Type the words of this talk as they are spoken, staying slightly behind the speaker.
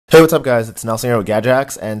Hey, what's up guys? It's Nelson here with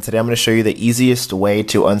Gadget, and today I'm going to show you the easiest way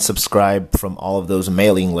to unsubscribe from all of those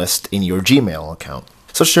mailing lists in your Gmail account.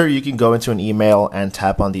 So sure, you can go into an email and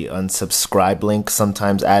tap on the unsubscribe link,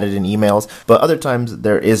 sometimes added in emails, but other times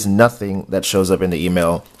there is nothing that shows up in the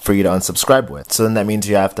email for you to unsubscribe with. So then that means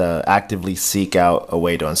you have to actively seek out a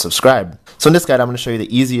way to unsubscribe. So in this guide, I'm going to show you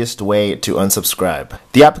the easiest way to unsubscribe.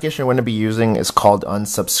 The application we're going to be using is called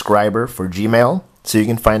Unsubscriber for Gmail. So you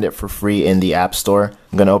can find it for free in the App Store.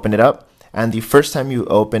 I'm going to open it up. And the first time you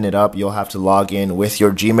open it up, you'll have to log in with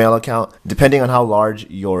your Gmail account. Depending on how large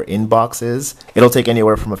your inbox is, it'll take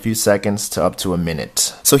anywhere from a few seconds to up to a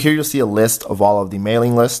minute. So here you'll see a list of all of the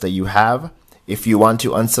mailing lists that you have. If you want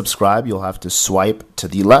to unsubscribe, you'll have to swipe to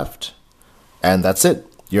the left. And that's it.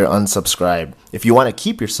 You're unsubscribed. If you want to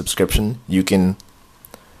keep your subscription, you can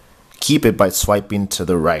keep it by swiping to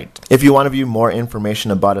the right. If you want to view more information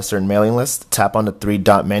about a certain mailing list, tap on the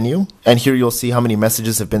three-dot menu, and here you'll see how many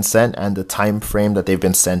messages have been sent and the time frame that they've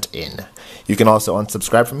been sent in. You can also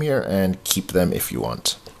unsubscribe from here and keep them if you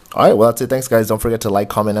want. Alright, well that's it. Thanks guys. Don't forget to like,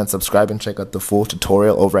 comment, and subscribe, and check out the full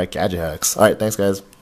tutorial over at Gadget. Alright, thanks guys.